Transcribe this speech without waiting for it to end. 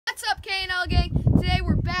What's up, K&L gang? Today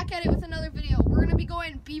we're back at it with another video. We're going to be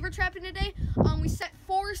going beaver trapping today. We set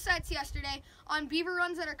 4 sets yesterday on beaver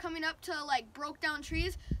runs that are coming up to like broke down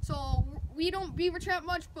trees. So we don't beaver trap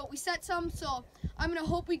much, but we set some. So I'm going to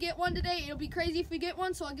hope we get one today. It'll be crazy if we get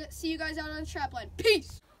one. So see you guys out on the trap line.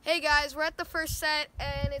 Peace! Hey guys, we're at the first set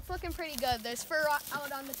and it's looking pretty good. There's fur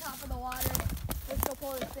out on the top of the water. Let's go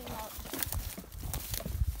pull this thing out.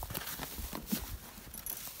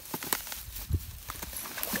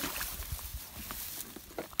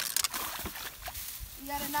 You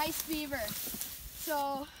got a nice beaver.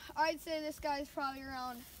 So I'd say this guy's probably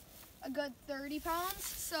around a good 30 pounds.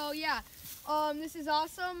 So yeah, this is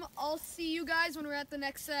awesome. I'll see you guys when we're at the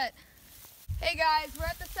next set. Hey guys, we're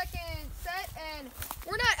at the second set and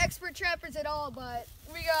we're not expert trappers at all, but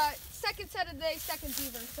we got second set of the day, second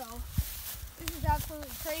beaver. So this is absolutely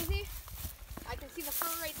crazy. I can see the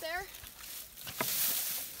fur right there.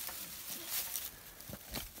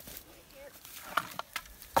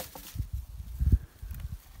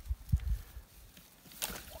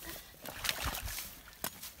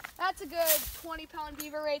 That's a good 20-pound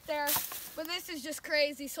beaver right there, but this is just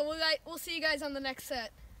crazy. So we'll see you guys on the next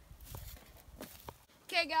set.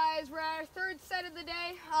 Okay guys, we're at our third set of the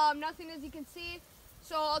day. Nothing as you can see,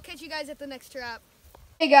 so I'll catch you guys at the next trap.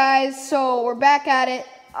 Hey guys, so we're back at it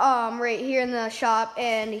right here in the shop,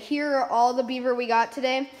 and here are all the beaver we got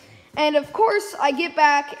today. And of course, I get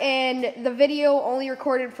back and the video only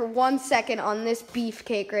recorded for 1 second on this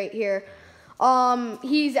beefcake right here.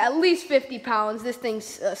 He's at least 50 pounds. This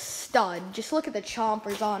thing's a stud. Just look at the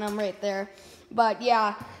chompers on him right there. But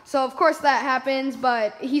yeah, so of course that happens,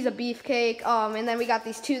 but he's a beefcake. And then we got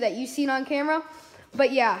these 2 that you've seen on camera.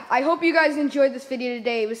 But yeah, I hope you guys enjoyed this video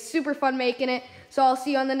today. It was super fun making it. So I'll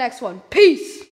see you on the next one. Peace!